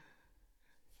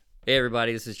Hey,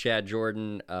 everybody, this is Chad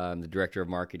Jordan. I'm the Director of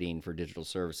Marketing for Digital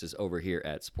Services over here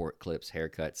at Sport Clips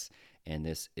Haircuts, and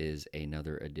this is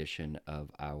another edition of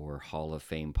our Hall of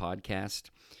Fame podcast.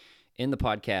 In the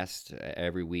podcast,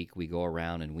 every week we go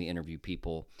around and we interview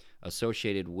people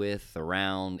associated with,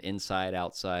 around, inside,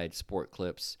 outside Sport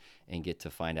Clips and get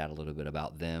to find out a little bit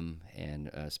about them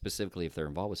and specifically if they're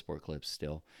involved with Sport Clips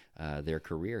still, their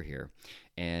career here.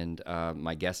 And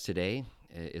my guest today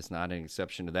is not an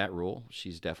exception to that rule.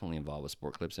 She's definitely involved with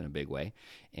Sport Clips in a big way.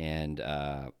 And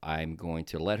I'm going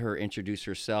to let her introduce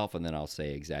herself, and then I'll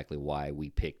say exactly why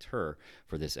we picked her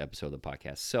for this episode of the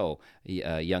podcast. So,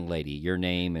 young lady, your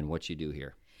name and what you do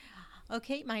here.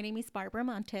 Okay, my name is Barbara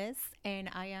Montes, and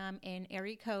I am an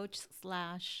area coach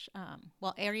slash,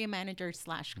 area manager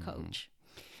slash coach.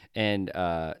 And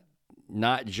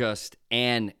not just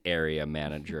an area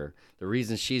manager. The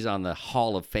reason she's on the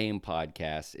Hall of Fame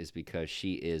podcast is because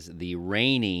she is the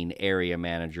reigning area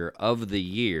manager of the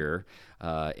year,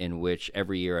 in which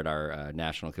every year at our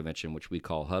national convention, which we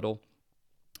call Huddle,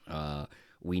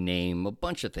 we name a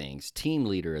bunch of things. Team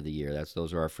leader of the year.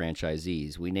 Those are our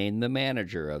franchisees. We name the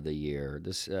manager of the year.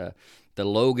 The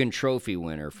Logan Trophy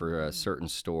winner for a certain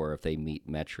store if they meet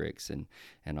metrics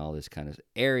and all this kind of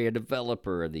area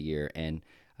developer of the year and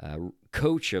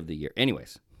coach of the year.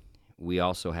 Anyways, we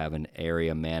also have an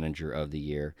area manager of the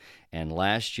year. And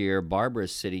last year,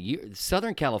 Barbara's City,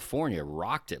 Southern California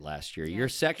rocked it last year. Your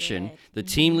section, the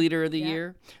team leader of the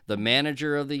year, the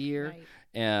manager of the year. Right.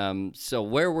 So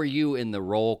where were you in the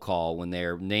roll call when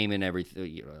they're naming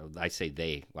everything? I say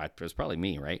they. Well, it was probably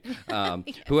me, right?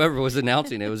 Whoever was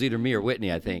announcing it was either me or Whitney,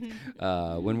 I think.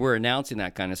 When we're announcing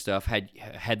that kind of stuff,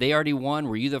 had they already won?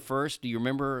 Were you the first? Do you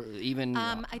remember even?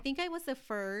 I think I was the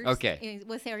first. Okay. It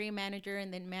was area manager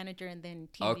and then team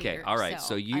Okay, leader. all right.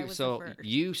 So I was the first.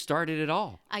 you started it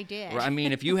all. I did. I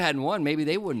mean, if you hadn't won, maybe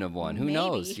they wouldn't have won. Who Maybe.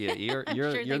 knows? You're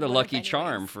sure they the would have lucky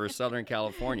charm anyways. for Southern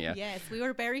California. Yes, we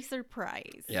were very surprised.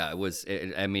 Yeah, it was.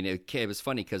 It was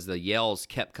funny because the yells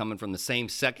kept coming from the same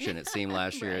section. It seemed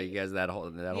last year. Right. You guys, that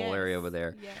whole Yes, area over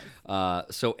there. yes.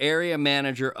 So area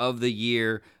manager of the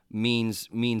year means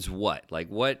what? Like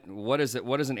what is it?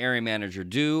 What does an area manager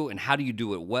do, and how do you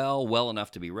do it well enough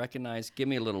to be recognized? Give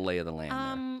me a little lay of the land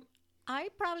there. I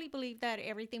probably believe that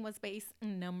everything was based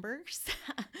in numbers.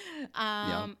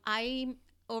 Yeah. I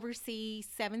oversee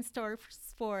 7 stores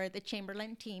for the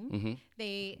Chamberlain team.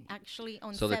 They actually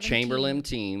own So the 17. Chamberlain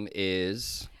team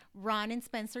is Ron and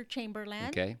Spencer Chamberlain.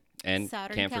 okay. And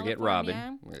Southern can't forget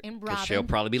California, Robin, and 'cause she'll Robin.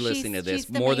 probably be listening to She's this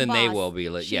the more main than they boss. will be.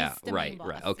 She's Yeah, the right. main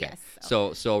boss, Okay.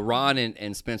 yes. So Ron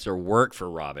and Spencer work for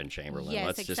Robin Chamberlain. Yes,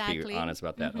 Let's just exactly. be honest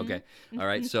about that. Okay. All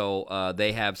right. So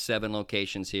they have 7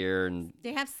 locations here and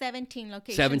They have 17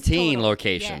 locations. 17 total.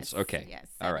 locations. Yes, Okay. Yes,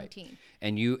 All right. 17.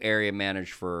 And you area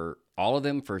manage for all of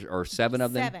them or 7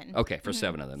 of them? 7. Okay, for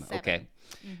 7 of them. 7. Okay.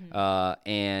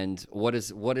 And what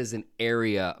is an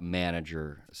area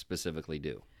manager specifically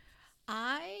do?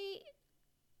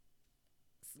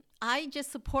 I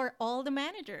just support all the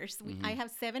managers. I have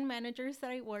 7 managers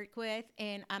that I work with,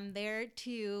 and I'm there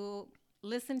to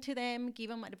listen to them, give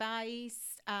them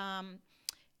advice on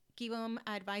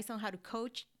how to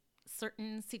coach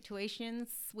certain situations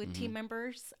with team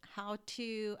members, how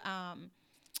to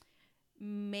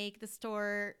make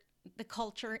the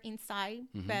culture inside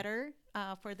better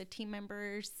for the team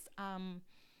members.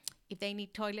 If they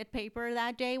need toilet paper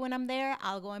that day when I'm there,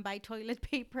 I'll go and buy toilet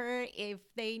paper. If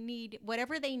they need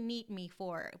whatever they need me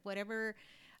for, whatever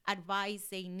advice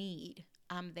they need,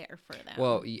 I'm there for them.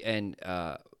 Well, and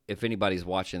if anybody's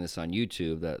watching this on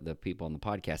YouTube, the people on the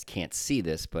podcast can't see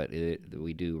this, but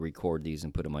we do record these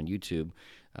and put them on YouTube.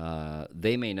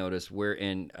 They may notice we're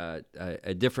in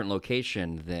a different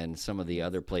location than some of the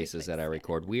other places that I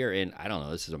record. We are in, I don't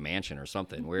know, this is a mansion or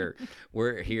something.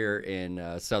 We're here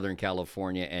in Southern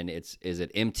California, and is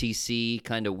it MTC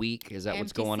kind of week? Is that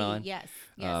what's going on? Yes.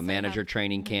 Manager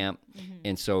training camp.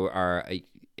 And so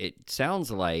it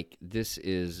sounds like this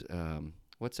is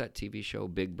what's that TV show,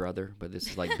 Big Brother? But this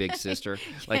is like Big Sister.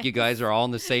 Like you guys are all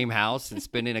in the same house and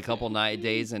spending a couple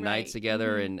days and nights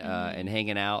together and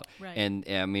hanging out. Right. And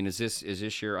I mean, is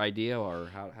this your idea, or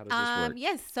how does this work?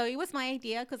 Yes, so it was my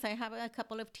idea because I have a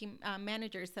couple of team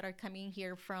managers that are coming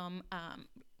here from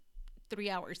 3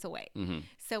 hours away.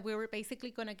 So we were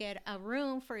basically going to get a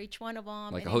room for each one of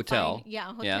them. Like and a then hotel. A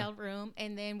hotel room.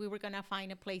 And then we were going to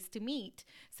find a place to meet.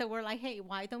 So we're like, hey,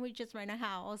 why don't we just rent a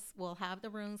house? We'll have the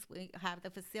rooms. We have the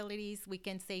facilities. We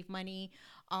can save money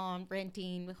on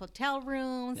renting hotel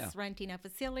rooms, renting a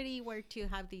facility where to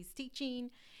have these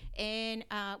teaching. And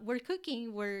we're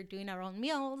cooking, we're doing our own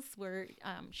meals, we're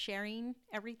sharing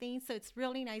everything. So it's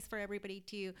really nice for everybody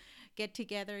to get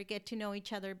together, get to know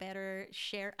each other better,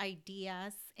 share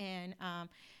ideas. And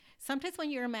sometimes when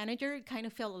you're a manager, you kind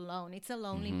of feel alone. It's a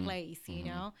lonely place, you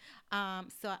know?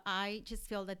 So I just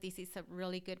feel that this is a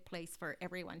really good place for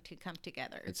everyone to come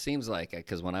together. It seems like,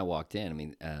 because when I walked in, I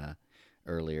mean,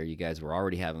 earlier, you guys were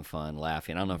already having fun,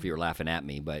 laughing. I don't know if you were laughing at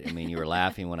me, but I mean, you were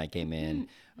laughing when I came in.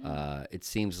 It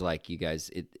seems like you guys,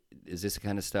 is this the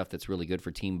kind of stuff that's really good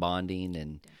for team bonding,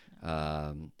 and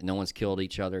no one's killed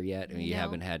each other yet? I mean, you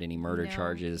haven't had any murder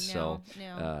charges,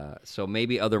 so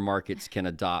maybe other markets can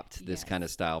adopt this kind of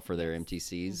style for their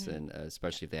MTCs, and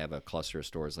especially if they have a cluster of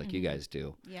stores like you guys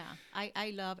do. Yeah,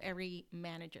 I love every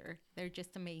manager. They're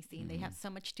just amazing. They have so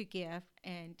much to give,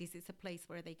 and this is a place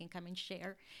where they can come and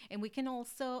share. And we can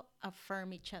also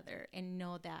affirm each other and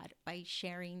know that by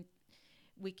sharing,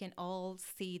 we can all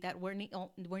see that we're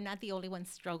not the only ones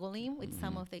struggling with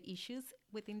some of the issues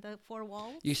within the four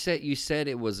walls. You said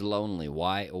it was lonely.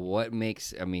 Why? What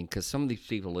makes? I mean, because some of these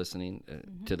people listening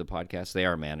to the podcast, they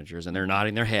are managers, and they're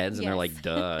nodding their heads, and they're like,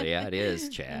 "Duh, yeah, it is,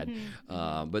 Chad."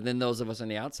 But then those of us on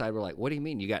the outside were like, "What do you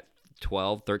mean? You got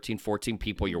 12, 13, 14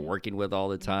 people you're working with all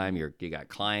the time. You got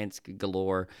clients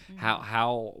galore.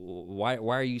 Why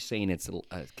are you saying it's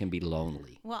can be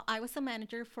lonely?" Well, I was a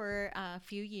manager for a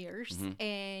few years,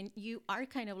 and you are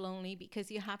kind of lonely because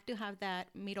you have to have that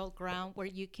middle ground where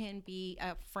you can be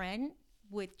a friend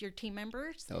with your team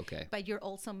members. Okay. But you're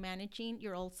also managing,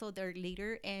 you're also their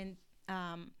leader, and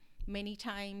many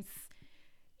times,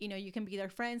 you know, you can be their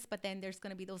friends, but then there's going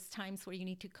to be those times where you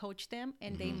need to coach them,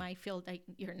 and they might feel like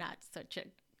you're not such a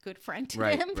good friend to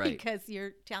them because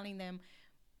you're telling them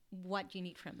what you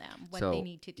need from them, what they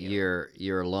need to do.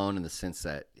 You're alone in the sense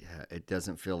that it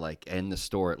doesn't feel like, in the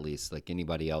store at least, like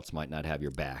anybody else might not have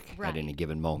your back at any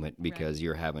given moment, because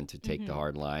you're having to take the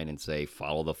hard line and say,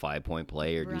 follow the 5-point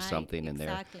play or do something in there.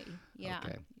 Exactly. Yeah.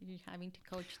 Okay. You're having to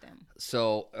coach them.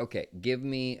 So, okay, give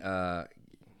me a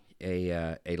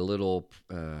little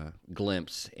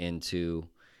glimpse into,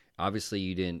 obviously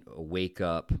you didn't wake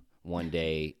up one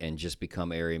day and just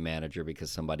become area manager because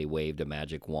somebody waved a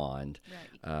magic wand.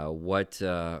 Right.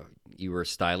 You were a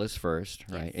stylist first,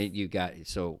 right? And you got,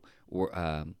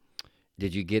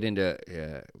 did you get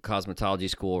into cosmetology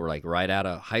school like right out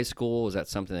of high school? Was that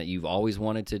something that you've always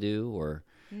wanted to do, or?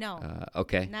 No.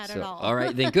 Okay. Not at all. All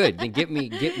right, then good. Then get me.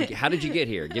 How did you get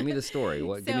here? Give me the story.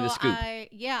 Give me the scoop.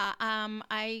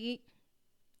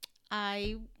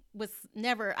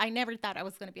 I never thought I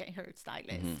was going to be a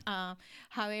hairstylist.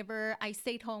 However, I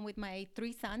stayed home with my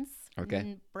 3 sons,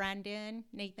 Brandon,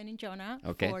 Nathan, and Jonah,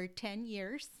 for 10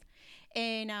 years.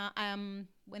 And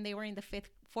when they were in the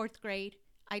 4th grade,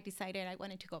 I decided I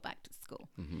wanted to go back to school.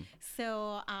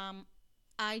 So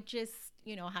I just,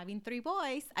 having 3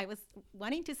 boys, I was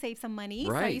wanting to save some money.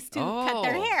 So I used to cut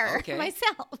their hair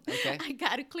myself. I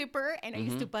got a clipper, and I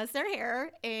used to buzz their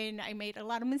hair, and I made a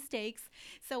lot of mistakes.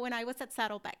 So when I was at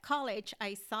Saddleback College,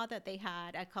 I saw that they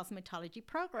had a cosmetology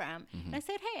program. And I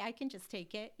said, hey, I can just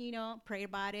take it, pray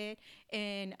about it,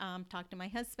 and talk to my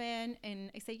husband. And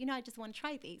I said, I just want to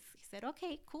try these. He said,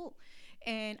 okay, cool.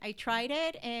 And I tried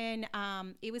it, and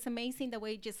it was amazing the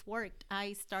way it just worked.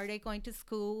 I started going to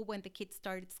school when the kids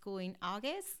started school in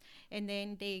August, and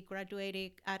then they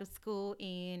graduated out of school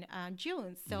in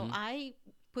June. So I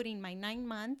put in my 9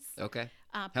 months. Okay.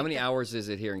 How many hours is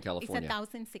it here in California? It's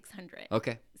 1,600.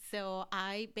 Okay. So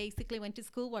I basically went to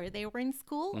school where they were in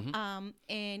school,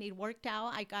 and it worked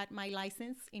out. I got my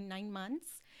license in 9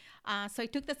 months. So I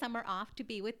took the summer off to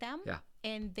be with them. Yeah.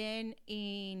 And then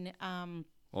in...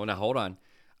 well, now hold on.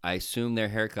 I assume their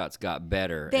haircuts got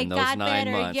better in those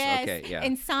 9 months. Yes. Okay, yeah.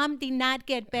 And some did not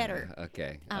get better.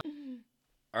 Okay. All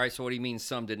right, so what do you mean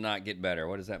some did not get better?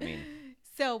 What does that mean?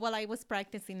 So while I was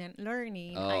practicing and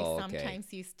learning, I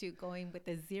sometimes used to go in with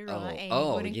a 0 and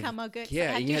it wouldn't come out good.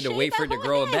 Yeah, so you had to wait for it to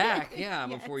grow back. Yeah,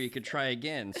 before you could try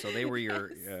again. So they were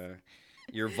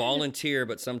your volunteer,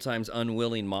 but sometimes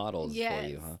unwilling models for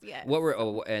you, huh? Yes. What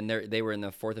were? And they were in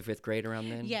the 4th or 5th grade around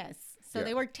then. Yes. So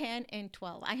they were 10 and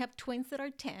 12. I have twins that are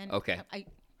 10. Okay.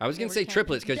 I was going to say 10.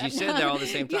 Triplets because you said they're all the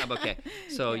same time. Okay.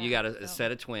 So you got a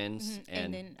set of twins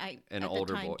and then an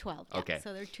older boy. 12. Yeah. Okay.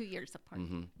 So they're 2 years apart.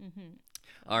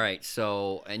 All right.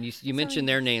 So, and you mentioned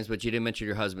their names, but you didn't mention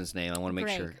your husband's name. I want to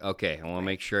make sure. Okay. I want to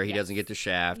make sure he doesn't get the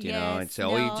shaft, and say,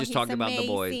 you just talked about the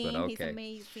boys, but okay. He's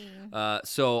amazing.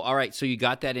 So, all right. So you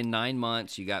got that in 9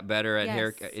 months. You got better at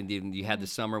hair, and then you had the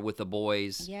summer with the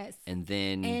boys. Yes. And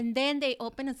then they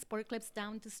opened a Sport Clips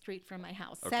down the street from my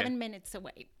house, 7 minutes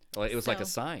away. Well, it was like a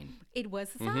sign. It was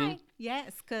a sign,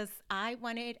 yes, because I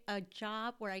wanted a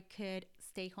job where I could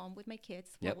stay home with my kids.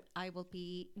 Yep. While I will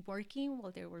be working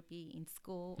while they will be in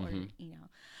school or,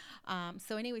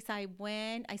 So anyways,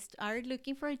 I started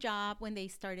looking for a job when they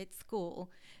started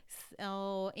school.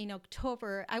 So in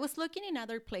October, I was looking in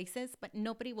other places, but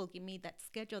nobody will give me that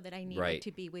schedule that I needed Right.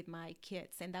 to be with my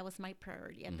kids. And that was my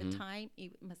priority at the time.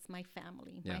 It was my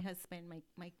family, Yeah. my husband,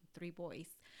 my 3 boys.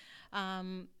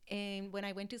 And when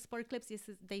I went to Sport Clips,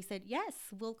 they said, yes,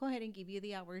 we'll go ahead and give you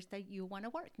the hours that you want to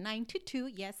work. 9 to 2.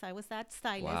 Yes, I was that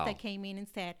stylist Wow. that came in and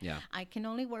said, Yeah. I can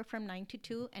only work from 9 to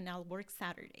 2 and I'll work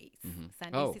Saturdays.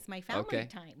 Sundays Oh, is my family okay.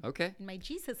 time. Okay. My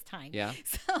Jesus time. Yeah.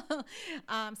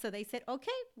 So they said,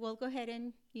 okay, we'll go ahead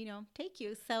and, take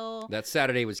you. So That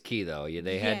Saturday was key, though.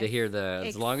 They had to hear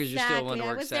as long as you still want to I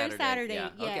work was Saturday. there Saturday. Yeah.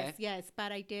 Yes, Okay. yes, but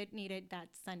I did need it that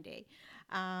Sunday.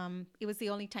 It was the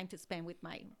only time to spend with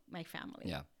my family.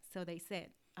 Yeah. So they said,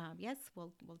 yes,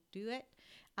 we'll do it.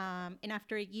 And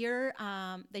after a year,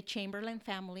 the Chamberlain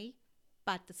family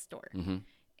bought the store.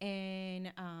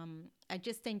 And I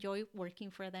just enjoy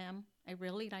working for them. I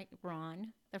really like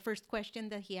Ron. The first question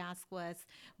that he asked was,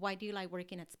 why do you like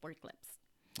working at Sport Clips?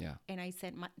 Yeah. And I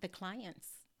said, the clients.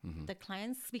 The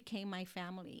clients became my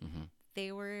family.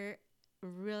 They were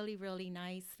really, really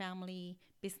nice family,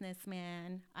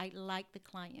 businessman. I like the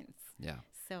clients. Yeah.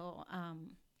 So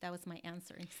that was my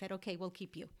answer. And he said, okay, we'll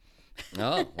keep you.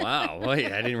 Oh, wow. Well,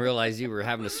 I didn't realize you were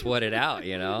having to sweat it out,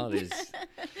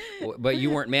 But you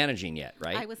weren't managing yet,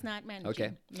 right? I was not managing.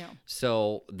 Okay. No.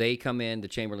 So they come in, the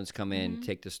Chamberlains come in, Mm-hmm.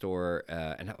 take the store.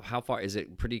 And how far? Is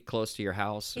it pretty close to your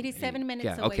house? It is 7 minutes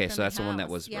Yeah. away Okay. from So that's my the one that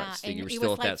house. was, Yeah, right, so and you were it still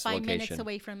was at like that 5 location. minutes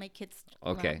away from my kids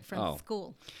Okay. from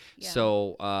school. Yeah.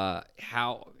 So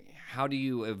how do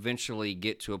you eventually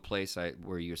get to a place?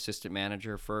 Were you assistant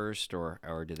manager first,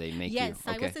 or did they make you? Yes,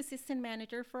 I Okay. was assistant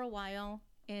manager for a while.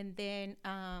 And then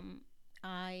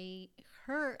I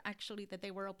heard actually that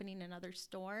they were opening another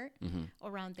store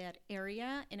around that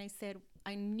area. And I said,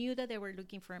 I knew that they were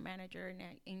looking for a manager.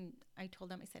 And I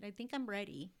told them, I said, I think I'm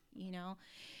ready,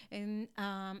 And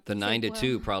The 9 to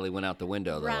 2 probably went out the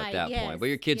window, though, at that point. But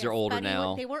your kids are older but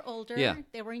now. They were older. Yeah.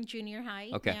 They were in junior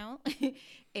high Okay. now.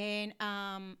 And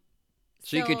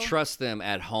So you could trust them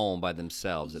at home by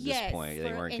themselves at this point.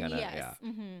 They weren't going to, yes,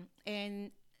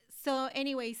 And so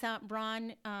anyways,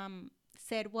 Ron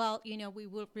said, well, we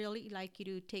would really like you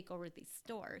to take over this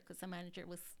store because the manager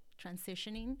was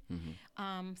transitioning.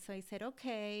 So I said,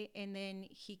 okay. And then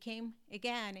he came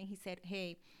again and he said,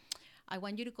 hey, I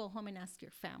want you to go home and ask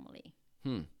your family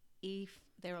if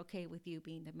they're okay with you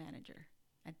being the manager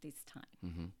at this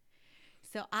time.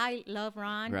 So I love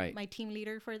Ron, Right. my team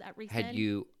leader, for that reason.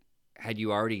 Had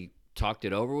you already talked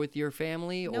it over with your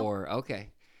family? Nope. Or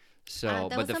okay. So, that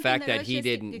but was the something fact that that was he just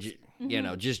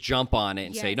didn't, just jump on it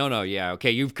and say, Yes. no, yeah,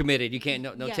 okay, you've committed. You can't,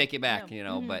 no, Yeah, take it back,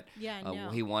 no. But Yeah, no.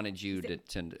 he wanted you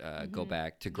to go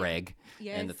back to Greg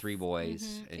and the Yes. 3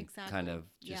 boys and Exactly. kind of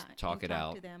just Yeah, talk and it talk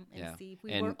out. to them and Yeah. see if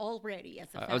we And were all ready as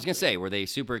a family. I was going to say, were they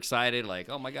super excited? Like,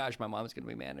 oh my gosh, my mom's going to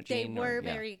be They managing? were Or-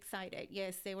 yeah. very excited.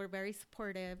 Yes, they were very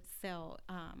supportive. So,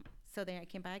 so then I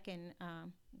came back and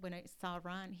when I saw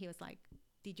Ron, he was like,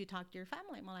 "Did you talk to your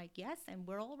family?" I'm like, "Yes, and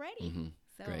we're all ready."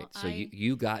 So Great. So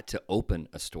you got to open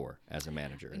a store as a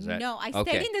manager. Is that No, I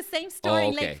okay. stayed in the same store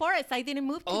in okay. Lake Forest. I didn't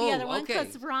move to Oh, the other one okay.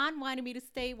 because Ron wanted me to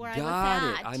stay where I was Got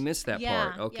at. it. I missed that Yeah,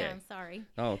 part. Okay. Yeah, I'm sorry.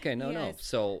 Oh, okay. No. Yes.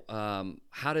 So,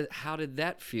 how did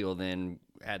that feel then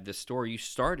at the store you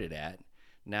started at?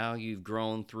 Now you've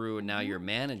grown through, and now you're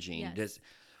managing. Yes. Does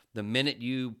the minute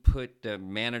you put the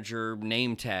manager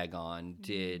name tag on,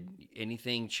 did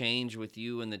anything change with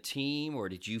you and the team, or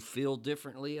did you feel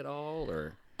differently at all?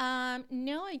 Or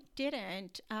No, I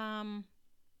didn't.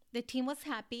 The team was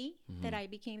happy that I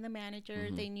became the manager.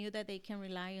 They knew that they can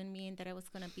rely on me and that I was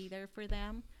going to be there for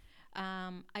them.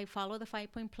 I followed the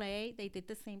 5-point play. They did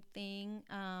the same thing.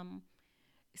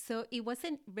 So it was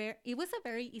a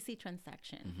very easy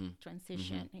transition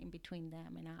in between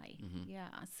them and I. Yeah.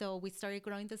 So we started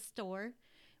growing the store.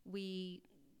 We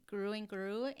grew and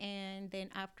grew. And then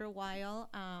after a while,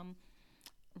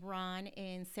 Ron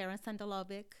and Sarah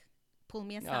Sandalovic pulled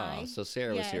me aside. oh, so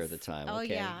Sarah was here at the time. Oh,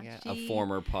 Okay. yeah. A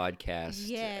former podcast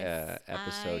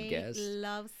episode I guest.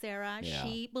 love Sarah. Yeah.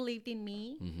 She believed in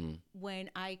me when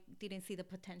I didn't see the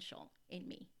potential in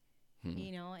me.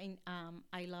 And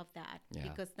I love that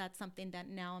because that's something that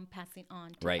now I'm passing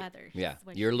on to Right. others. Yeah.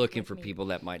 when You're she looking was for with me. people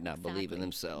that might not believe in Exactly.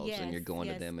 themselves, and you're going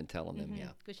Yes, to them and telling them, yeah.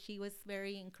 Because she was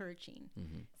very encouraging.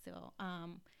 So,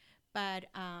 but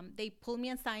they pulled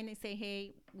me aside and say,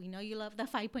 "Hey, we know you love the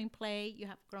 5-point play. You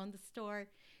have grown the store.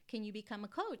 Can you become a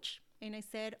coach?" And I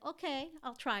said, "Okay,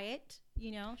 I'll try it.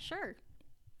 Sure."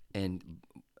 And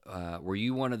were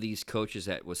you one of these coaches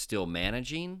that was still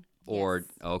managing, or Yes.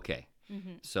 okay?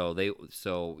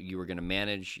 So you were going to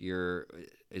manage your,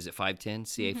 is it 510,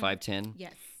 CA 510?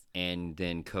 Yes. And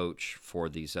then coach for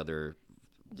these other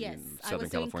Yes, I Southern was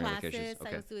doing California classes, locations.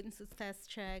 Okay. I was doing success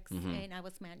checks, and I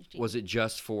was managing. Was it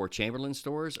just for Chamberlain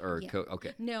stores or Yeah.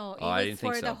 okay? No, it Oh, I was didn't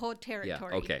think for the so. whole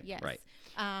territory. Okay, Yes. right.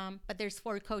 But there's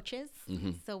 4 coaches,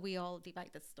 so we all divide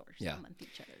the stores among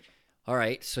each other. All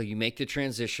right, so you make the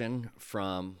transition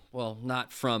from, well,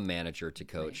 not from manager to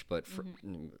coach, but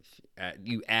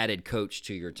you added coach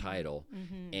to your title,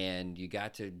 and you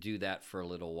got to do that for a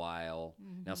little while.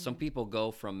 Now, some people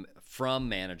go from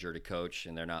manager to coach,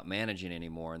 and they're not managing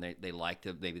anymore, and they like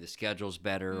maybe the schedule's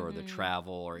better or the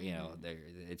travel, or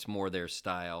it's more their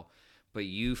style. But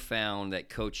you found that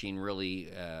coaching really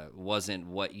wasn't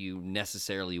what you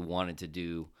necessarily wanted to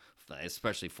do,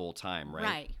 especially full time,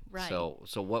 right? Right. So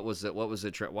what was it? What was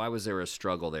the why was there a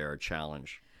struggle there, a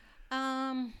challenge?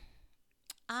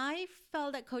 I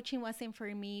felt that coaching wasn't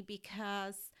for me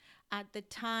because at the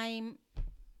time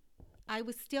I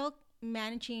was still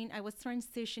managing. I was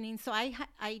transitioning, so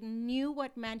I knew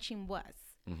what managing was,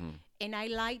 and I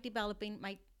like developing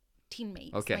my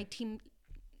teammates, my team.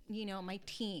 My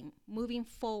team moving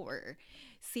forward,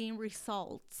 seeing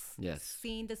results,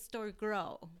 seeing the store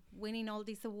grow, winning all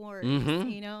these awards,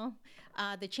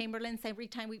 the Chamberlains, every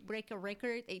time we break a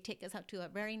record, they take us out to a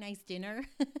very nice dinner.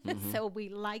 So we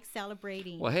like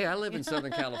celebrating. Well, hey, I live in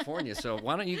Southern California, so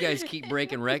why don't you guys keep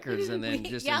breaking records and then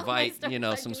just invite,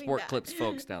 some Sport Clips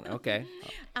folks down there. Okay.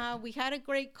 We had a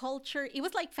great culture. It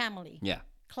was like family. Yeah.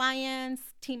 Clients,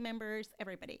 team members,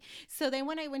 everybody. So then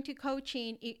when I went to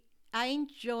coaching, I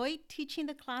enjoyed teaching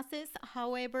the classes.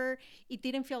 However, it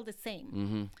didn't feel the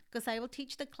same because I will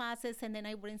teach the classes and then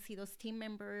I wouldn't see those team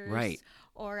members. Right.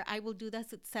 Or I will do the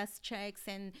success checks.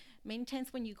 And many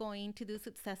times when you go in to do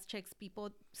success checks,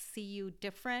 people see you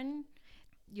different.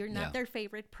 You're not their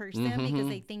favorite person because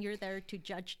they think you're there to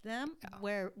judge them,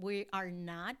 where we are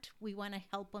not. We want to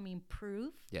help them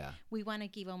improve. Yeah. We want to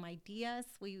give them ideas.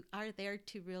 We are there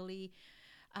to really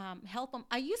help them.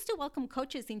 I used to welcome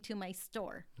coaches into my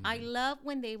store. I love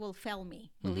when they will fail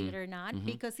me, believe it or not,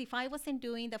 because if I wasn't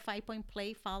doing the 5-point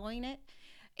play, following it,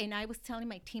 and I was telling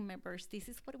my team members, this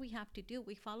is what we have to do.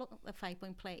 We follow the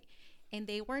 5-point play. And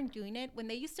they weren't doing it. When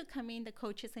they used to come in, the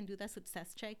coaches, and do the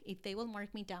success check, if they will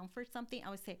mark me down for something, I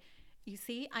would say, you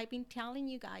see, I've been telling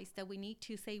you guys that we need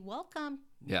to say welcome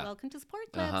to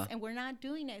Sport Clips, and we're not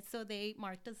doing it. So they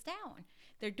marked us down.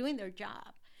 They're doing their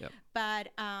job. Yep. But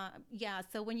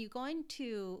so when you go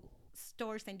into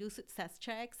stores and do success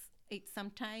checks,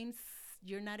 sometimes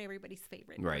you're not everybody's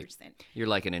favorite person. You're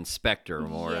like an inspector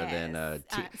more than a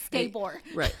skateboard.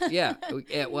 Right. Yeah.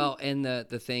 Well, and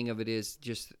the thing of it is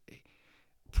just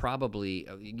probably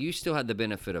you still had the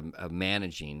benefit of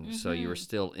managing, so you were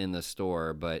still in the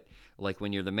store, but like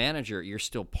when you're the manager, you're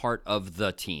still part of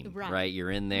the team, right?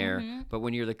 You're in there, but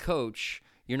when you're the coach,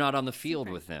 you're not on the field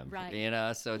with them, right?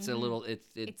 So it's a little,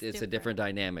 it's a different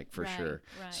dynamic for sure.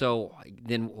 Right. So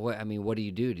then, what do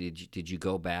you do? Did you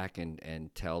go back and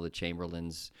tell the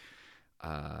Chamberlains,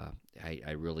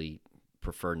 I really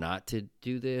prefer not to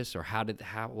do this, or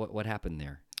what happened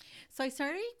there? So I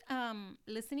started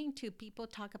listening to people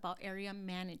talk about area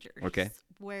managers,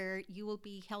 where you will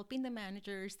be helping the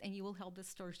managers and you will help the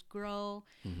stores grow,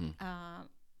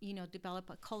 develop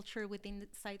a culture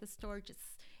inside the store.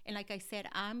 And like I said,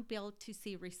 I'm built to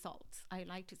see results. I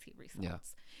like to see results. Yeah.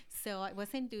 So I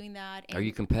wasn't doing that. And are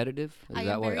you competitive? I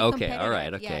am very competitive. All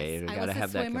right. Okay. Yes. I was a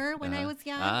swimmer when I was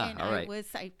young, and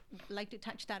I like to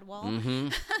touch that wall.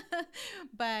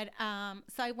 But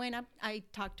so I went up. I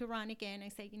talked to Ron again. I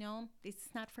said, this is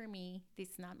not for me. This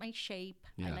is not my shape.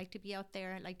 I like to be out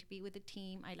there. I like to be with the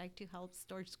team. I like to help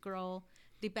stores grow,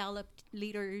 develop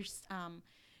leaders.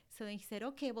 So he said,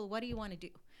 okay, well, what do you want to do?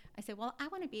 I said, well, I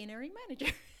want to be an area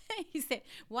manager. He said,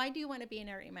 why do you want to be an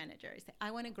area manager? I said,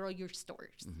 I want to grow your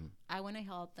stores. I want to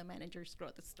help the managers grow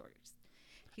the stores.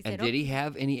 He said, did he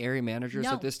have any area managers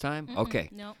at this time? Okay.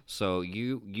 No. So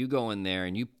you go in there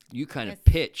and you kind of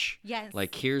pitch. Yes.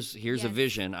 Like here's a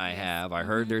vision I have. I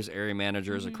heard there's area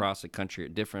managers across the country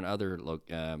at different other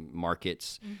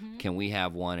markets. Can we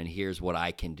have one? And here's what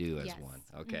I can do as one.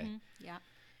 Okay. Yeah.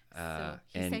 So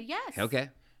he said yes. Okay.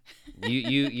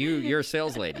 You're a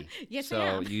sales lady. Yes, so I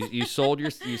am. you sold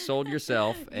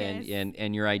yourself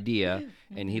and your idea,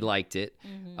 and he liked it.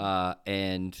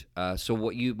 So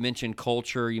what you mentioned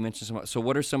culture, you mentioned some. So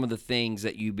what are some of the things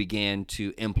that you began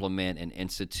to implement and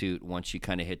institute once you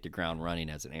kind of hit the ground running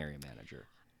as an area manager?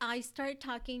 I started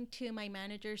talking to my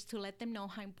managers to let them know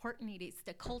how important it is,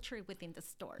 the culture within the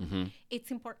store.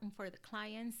 It's important for the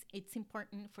clients. It's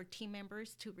important for team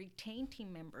members to retain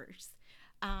team members.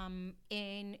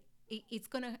 And it's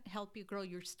going to help you grow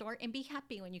your store and be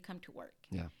happy when you come to work.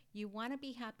 Yeah. You want to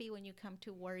be happy when you come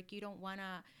to work. You don't want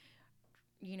to,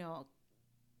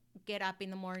 get up in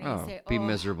the morning and say, be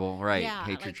miserable, right? yeah,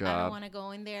 Hate your I don't job. want to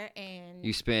go in there and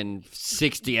You spend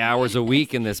 60 hours a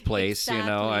week in this place,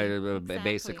 Exactly.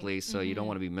 basically, so you don't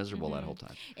want to be miserable that whole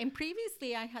time. And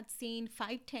previously, I had seen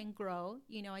 510 grow.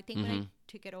 I think when I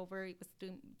took it over, it was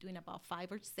doing about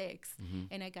 5 or 6,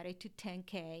 and I got it to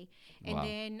 10K. And Wow.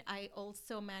 then I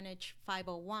also managed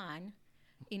 501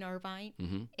 in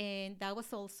Irvine, and that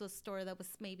was also a store that was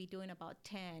maybe doing about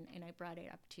 10, and I brought it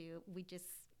up to, we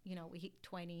hit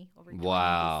 20 over 20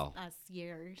 Wow. this last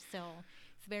year. So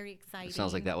it's very exciting. It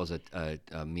sounds like that was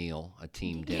a meal, a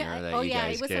team dinner Yeah. that Oh, you yeah,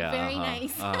 guys it was get. very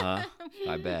nice.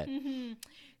 I bet.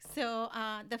 So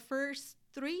the first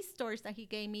 3 stores that he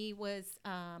gave me was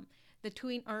the 2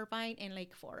 in Irvine and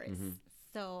Lake Forest.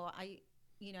 So I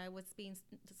was being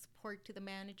the support to the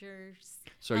managers.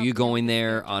 So are help you them going with the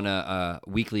there schedule. on a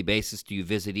weekly basis? Do you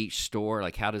visit each store?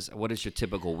 Like, what does your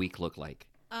typical week look like?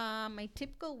 My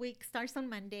typical week starts on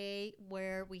Monday,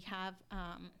 where we have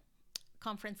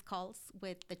conference calls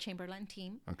with the Chamberlain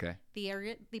team. Okay. The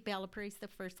area developer is the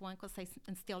first one because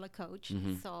I'm still a coach.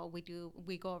 So we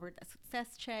go over the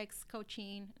success checks,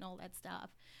 coaching, and all that stuff,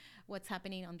 what's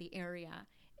happening on the area.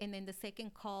 And then the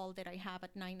second call that I have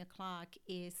at 9 o'clock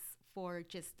is for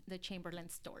just the Chamberlain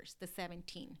stores, the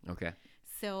 17. Okay.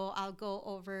 So I'll go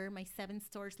over my 7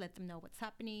 stores, let them know what's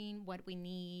happening, what we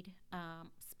need.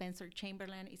 Spencer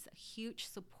Chamberlain is a huge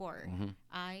support.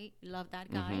 I love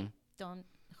that guy.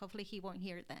 Hopefully he won't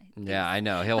hear that. Yeah, I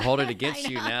know. He'll hold it against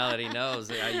you now that he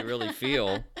knows how you really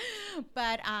feel.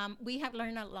 But we have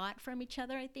learned a lot from each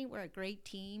other. I think we're a great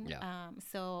team. Yeah.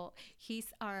 So he's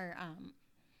our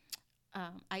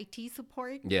IT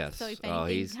support. Yes. So if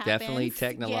He's anything definitely happens,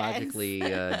 technologically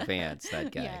advanced,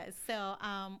 that guy. Yes. So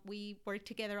we worked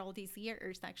together all these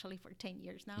years, actually for 10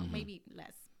 years now, maybe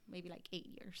less, maybe like 8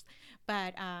 years.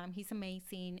 But he's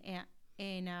amazing.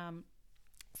 And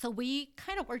so we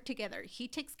kind of work together. He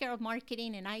takes care of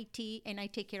marketing and IT, and I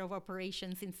take care of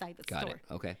operations inside the Got store.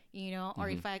 it. Okay. Or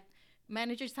if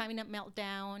manager's having a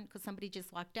meltdown because somebody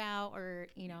just walked out, or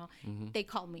they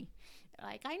call me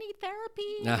like, I need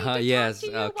therapy. I need to Yes. talk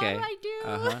to you. Okay. What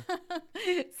do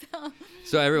I do?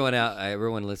 So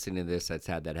everyone listening to this that's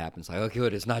had that happen, it's like, oh,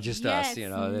 good, it's not just us,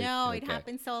 No, Okay. it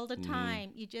happens all the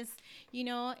time. You just,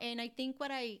 and I think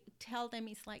what I tell them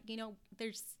is like,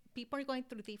 there's people are going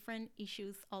through different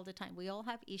issues all the time. We all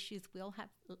have issues. We all have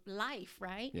life,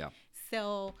 right? Yeah.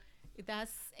 So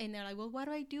and they're like, well, what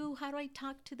do I do? How do I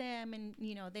talk to them? And,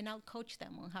 then I'll coach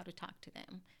them on how to talk to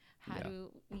them, how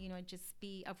to, just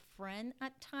be a friend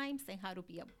at times, and how to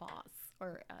be a boss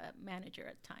or a manager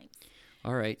at times.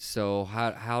 All right. So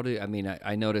how do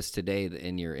I noticed today that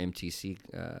in your MTC,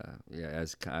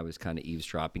 as I was kind of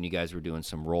eavesdropping, you guys were doing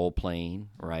some role playing,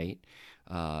 right?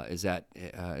 Is that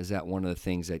one of the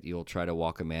things that you'll try to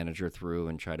walk a manager through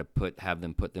and try to have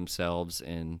them put themselves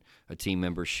in a team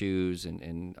member's shoes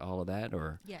and all of that,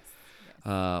 or Yes.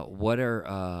 what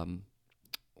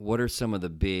are some of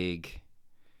the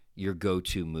your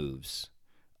go-to moves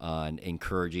on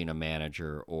encouraging a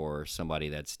manager or somebody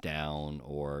that's down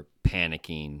or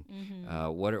panicking?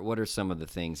 What are some of the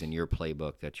things in your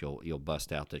playbook that you'll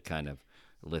bust out to kind of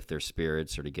lift their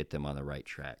spirits or to get them on the right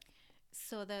track?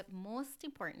 So the most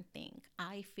important thing,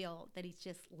 I feel, that is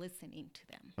just listening to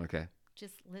them. Okay.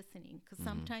 Just listening. Because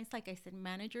sometimes, like I said,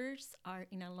 managers are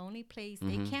in a lonely place.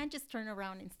 They can't just turn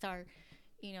around and start,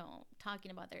 talking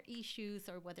about their issues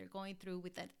or what they're going through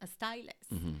with a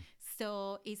stylist.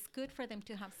 So it's good for them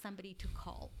to have somebody to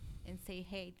call and say,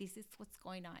 hey, this is what's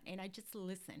going on. And I just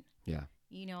listen. Yeah.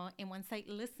 And once I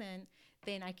listen,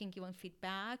 then I can give them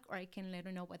feedback, or I can let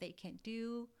them know what they can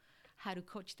do, how to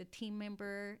coach the team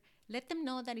member. Let them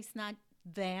know that it's not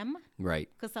them. Right.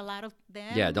 Because a lot of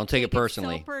them. Yeah, don't take it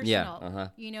personally. So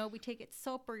personal. Yeah. We take it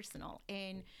so personal.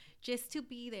 And just to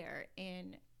be there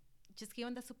and just give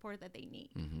them the support that they need.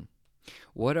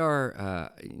 What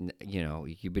are,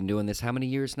 you've been doing this, how many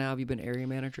years now have you been area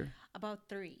manager? About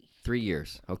 3. 3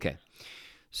 years. Okay.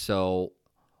 So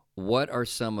what are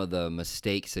some of the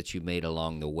mistakes that you made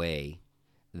along the way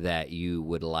that you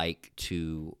would like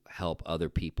to help other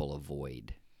people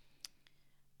avoid?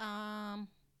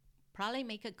 Probably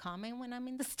make a comment when I'm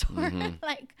in the store.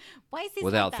 Like, why is this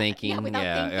without like that? thinking? Yeah,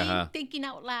 without thinking, thinking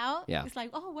out loud. Yeah. It's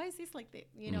like, oh, why is this like this?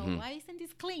 Why isn't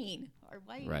this clean? Or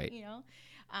why, Right.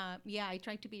 I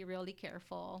try to be really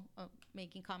careful of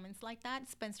making comments like that.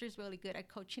 Spencer's really good at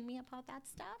coaching me about that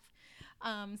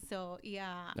stuff. So,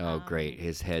 yeah. Oh, great.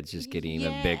 His head's just getting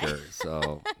even bigger.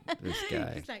 So this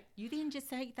guy. He's like, you didn't just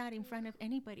say that in front of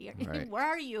anybody. Right. Where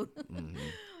are you?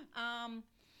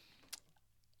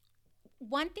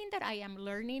 One thing that I am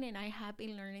learning, and I have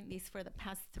been learning this for the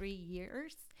past 3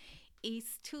 years,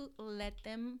 is to let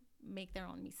them make their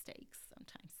own mistakes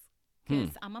sometimes.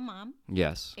 Because I'm a mom.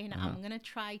 Yes. And I'm going to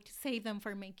try to save them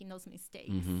for making those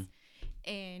mistakes.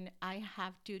 And I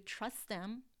have to trust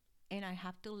them, and I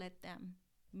have to let them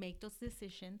make those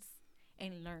decisions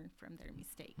and learn from their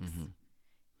mistakes.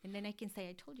 And then I can say,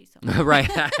 I told you so. Right.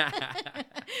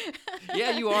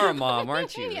 Yeah, you are a mom,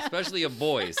 aren't you? Yeah. Especially of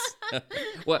boys.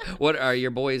 What are your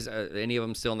boys? Any of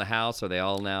them still in the house? Are they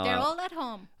all now? They're all at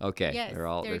home. Okay. Yes,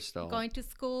 they're still going to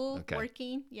school,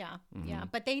 working. Yeah, yeah.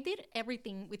 But they did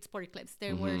everything with Sport Clips.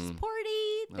 They were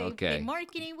sporty. They did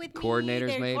marketing with coordinators,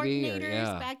 me. maybe.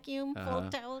 Coordinators, vacuum,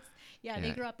 hotels. Yeah,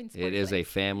 they grew up in Sport It Clips. is a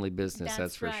family business.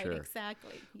 That's for right, sure.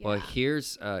 Exactly. Yeah. Well,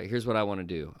 here's what I want to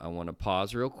do. I want to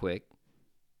pause real quick.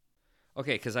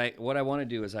 Okay, because what I want to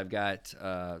do is I've got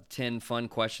 10 fun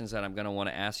questions that I'm going to want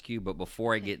to ask you. But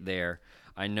before I get there,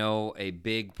 I know a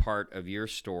big part of your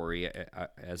story,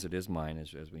 as it is mine,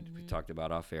 as we talked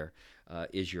about off air,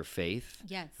 is your faith.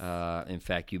 Yes. In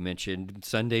fact, you mentioned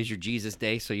Sunday's your Jesus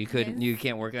day, so you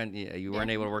can't work on, you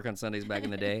weren't able to work on Sundays back in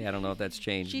the day. I don't know if that's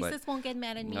changed. Jesus won't get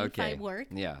mad at me if I work.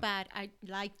 Yeah. But I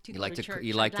like to go to church.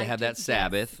 You like to have that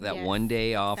Sabbath, that one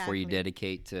day off where you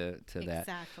dedicate to that.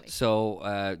 Exactly.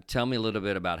 So tell me a little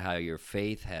bit about how your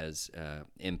faith has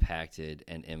impacted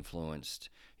and influenced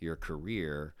your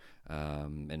career,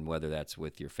 and whether that's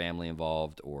with your family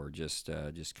involved or just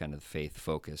kind of faith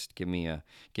focused. Give me a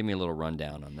little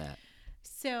rundown on that.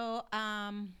 So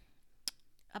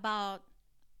about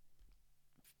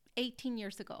 18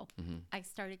 years ago, I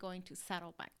started going to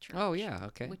Saddleback Church. Oh yeah,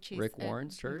 okay. Which is Rick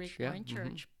Warren's church. Rick Warren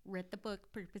Church. Read the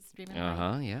book Purpose Driven.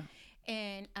 Yeah.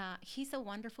 And he's a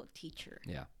wonderful teacher.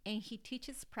 Yeah. And he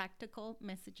teaches practical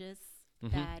messages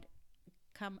that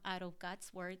come out of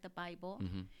God's word, the Bible.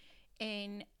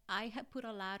 And I have put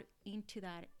a lot into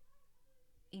that,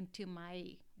 into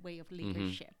my way of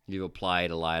leadership. You've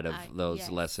applied a lot of those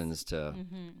lessons to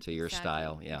your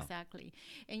style. Yeah. Exactly.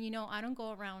 And I don't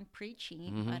go around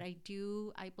preaching, but I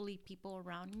believe people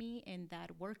around me and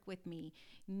that work with me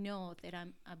know that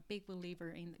I'm a big believer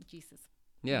in Jesus.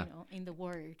 Yeah. In the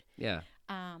word. Yeah.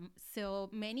 So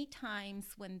many times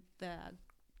when the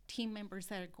team members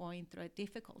that are going through a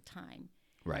difficult time,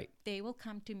 right, they will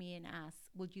come to me and ask,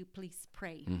 would you please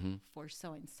pray for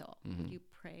so-and-so? Would you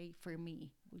pray for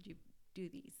me? Would you do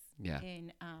these? Yeah.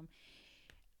 And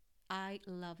I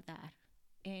love that.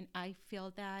 And I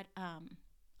feel that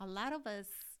a lot of us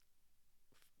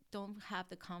don't have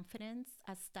the confidence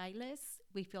as stylists.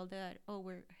 We feel that,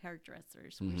 we're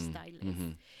hairdressers, we're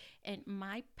stylists. And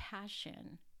my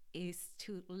passion is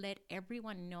to let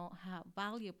everyone know how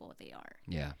valuable they are.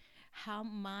 Yeah. How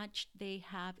much they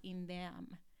have in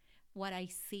them, what I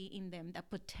see in them, the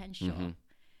potential,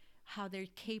 how they're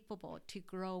capable to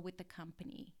grow with the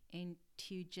company and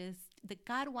to that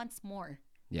God wants more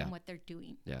than what they're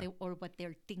doing or what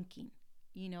they're thinking.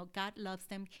 God loves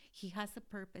them. He has a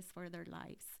purpose for their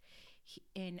lives.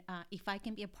 And if I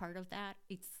can be a part of that,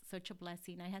 it's such a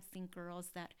blessing. I have seen girls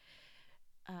that,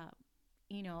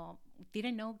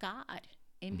 didn't know God.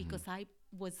 And because I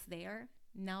was there,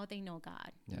 now they know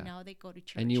God. Yeah. Now they go to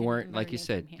church. And you weren't, like you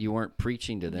said, you weren't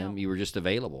preaching to them. No. You were just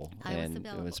available. I was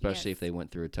available, especially if they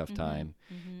went through a tough time,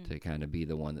 to kind of be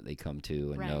the one that they come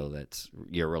to and know that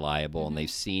you're reliable and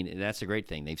they've seen it. That's a great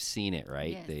thing. They've seen it,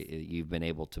 right? Yes. You've been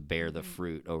able to bear the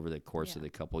fruit over the course of the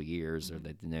couple years, or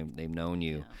they've known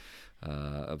you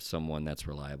of someone that's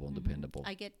reliable and dependable.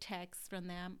 I get texts from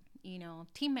them,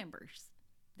 team members.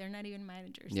 They're not even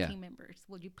managers, team members.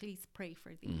 Will you please pray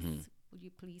for these? Would you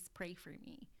please pray for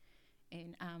me?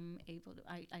 And I'm able to,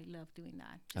 I love doing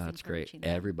that. That's great. Them.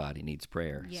 Everybody needs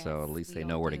prayer. Yes, so at least they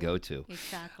know where to go to.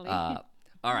 Exactly. All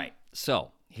right.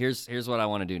 So here's what I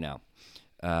want to do now.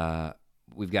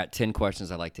 We've got 10 questions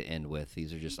I'd like to end with.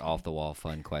 These are just off the wall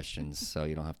fun questions, so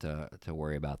you don't have to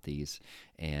worry about these.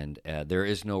 And there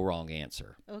is no wrong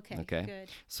answer. Okay, good.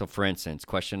 So for instance,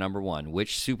 question number 1,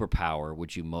 which superpower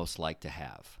would you most like to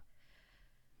have?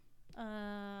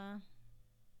 I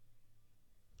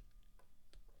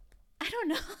don't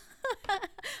know.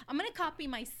 I'm going to copy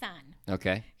my son.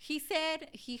 Okay. He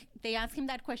said they asked him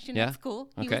that question at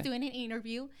school. He was doing an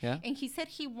interview. Yeah. And he said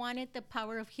he wanted the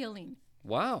power of healing.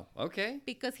 Wow. Okay.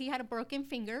 Because he had a broken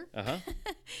finger.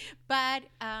 But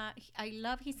I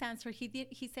love his answer.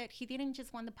 He said he didn't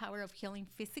just want the power of healing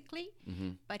physically,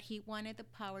 but he wanted the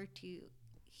power to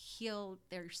healed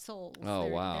their souls, Oh,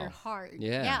 wow. their heart.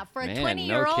 Yeah. For a Man,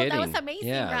 20-year-old, no that was kidding. amazing,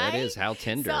 Yeah, right? that is how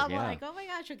tender. So I'm yeah. like, oh my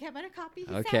gosh, okay, I'm gonna copy his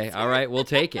Okay. answer. All right. We'll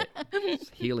take it. It's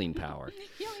healing power.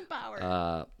 Healing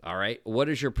power. All right. What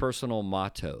is your personal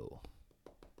motto?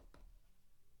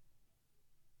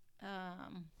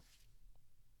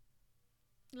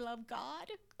 Love God.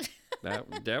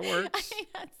 That works.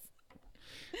 Yes.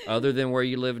 Other than where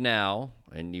you live now,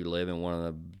 and you live in one of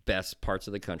the best parts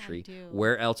of the country, do.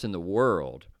 where else in the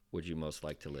world would you most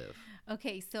like to live?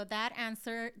 Okay, so that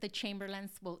answer, the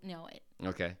Chamberlains will know it.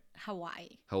 Okay. Hawaii.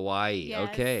 Hawaii. Yes.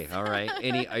 Okay. All right.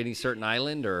 Any certain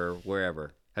island or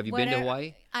wherever? Have you been to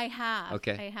Hawaii? I have.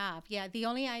 Okay. I have. Yeah, the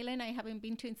only island I haven't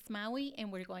been to is Maui,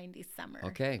 and we're going this summer.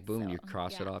 Okay. Boom. You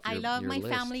cross it off I your love your my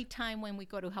list. family time when we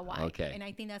go to Hawaii. Okay. And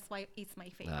I think that's why it's my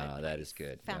favorite. That is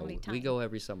good. Yeah, Family time. we go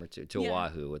every summer to Yeah.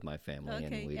 Oahu with my family, Okay,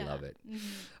 and we yeah. love it.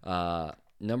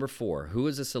 Number 4, who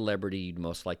is a celebrity you'd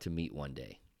most like to meet one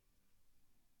day?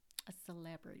 A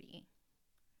celebrity.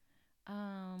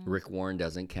 Rick Warren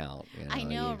doesn't count. I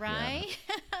know, yeah. right?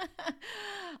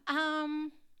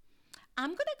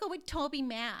 I'm gonna go with Toby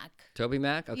Mac. Toby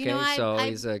Mac? Okay, know, so I-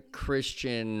 he's a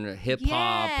Christian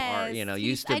hip-hop, or, Yes,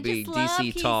 used I to be just love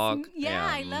DC his- Talk. Yeah,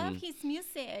 I mhm. love his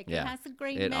music. Yeah. It has a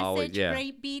great It message, always- yeah.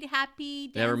 great beat,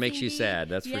 happy. Never makes dancing you beat. sad,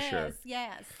 that's for sure.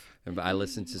 Yes, yes. I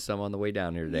listened to some on the way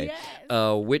down here today.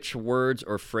 Yes. Which words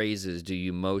or phrases do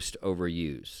you most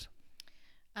overuse?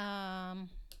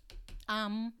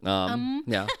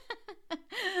 Yeah.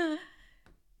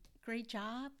 Great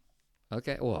job.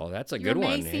 Okay, well, that's a You're good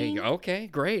one. amazing. Hey, okay,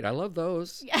 great. I love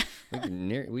those. Yeah.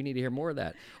 We need to hear more of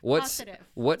that. Positive.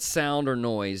 What sound or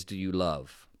noise do you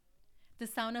love? The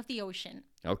sound of the ocean.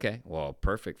 Okay, well,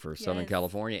 perfect for Southern Yes.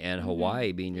 California and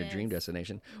Hawaii being your dream Yes.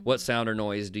 destination. What sound or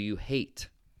noise do you hate?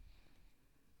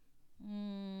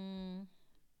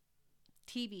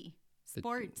 TV.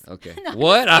 Sports. Okay.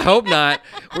 What? I hope not.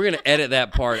 We're going to edit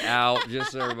that part out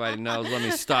just so everybody knows. Let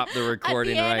me stop the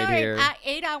recording At the end right of here.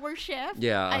 An 8-hour shift.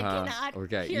 Yeah. I Uh-huh. cannot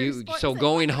Okay. hear sports So at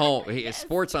going work. home, Yes.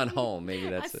 sports on home. Maybe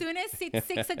As that's it. soon as it's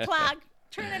 6 o'clock,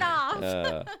 turn it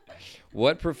off.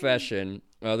 What profession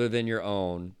other than your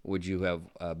own would you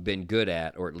have been good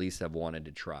at, or at least have wanted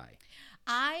to try?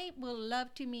 I would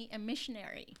love to meet a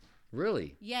missionary.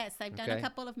 Really? Yes, I've done Okay. a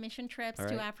couple of mission trips All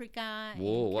to right. Africa.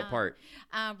 Whoa, and, what part?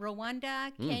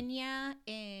 Rwanda, Kenya,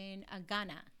 and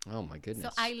Ghana. Oh my goodness.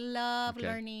 So I love Okay.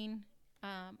 learning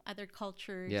other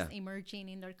cultures, Yeah. emerging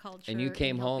in their culture. And you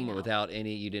came home helping out. without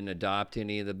any. You didn't adopt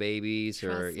any of the babies, or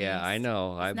Trust me, yeah, I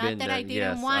know. I've not been that there. I didn't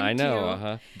yes, want I know.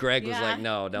 to. Greg was Yeah. like,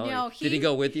 no, don't. No, Did he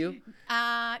go with you?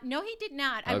 No, he did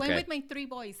not. I went Okay. with my 3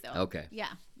 boys though. Okay.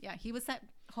 Yeah. He was at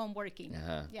home working.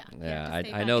 Uh-huh. Yeah. Yeah, he had to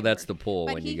stay I back know and that's work. the pull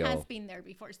But when he you go. has been there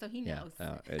before, so he Yeah, knows.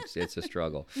 it's a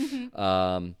struggle.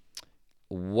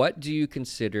 What do you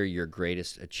consider your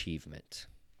greatest achievement?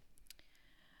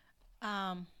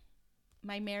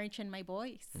 My marriage and my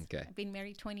boys. Okay. I've been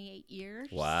married 28 years.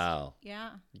 Wow.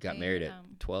 Yeah. You got and, married at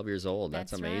 12 years old.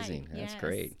 That's amazing. Right. That's Yes.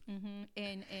 great.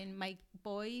 And my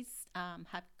boys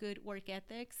have good work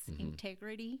ethics,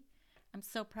 integrity. I'm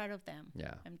so proud of them.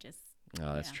 Yeah. I'm just.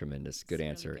 Oh, that's yeah. tremendous. Good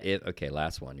It's really answer. good. Okay,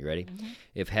 last one. You ready?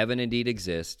 If heaven indeed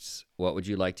exists, what would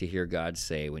you like to hear God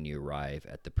say when you arrive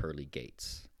at the pearly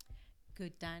gates?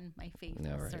 Good done, my faithful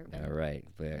All right. servant. All right.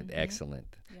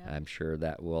 Excellent. Yeah. I'm sure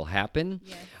that will happen.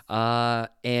 Yes.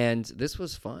 And this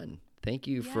was fun. Thank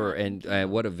you for thank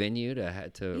what a venue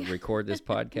to record this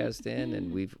podcast in,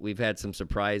 and we've had some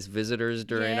surprise visitors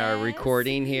during our Yes.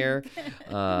 recording here.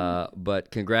 But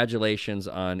congratulations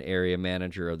on Area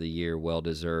Manager of the Year, well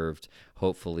deserved.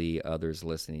 Hopefully, others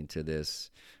listening to this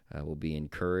will be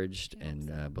encouraged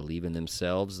and believe in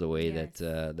themselves the way Yes.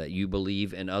 that you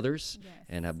believe in others Yes.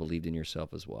 and have believed in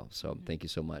yourself as well. So thank you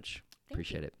so much.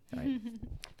 Appreciate it. All right.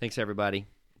 Thanks everybody.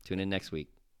 Tune in next week.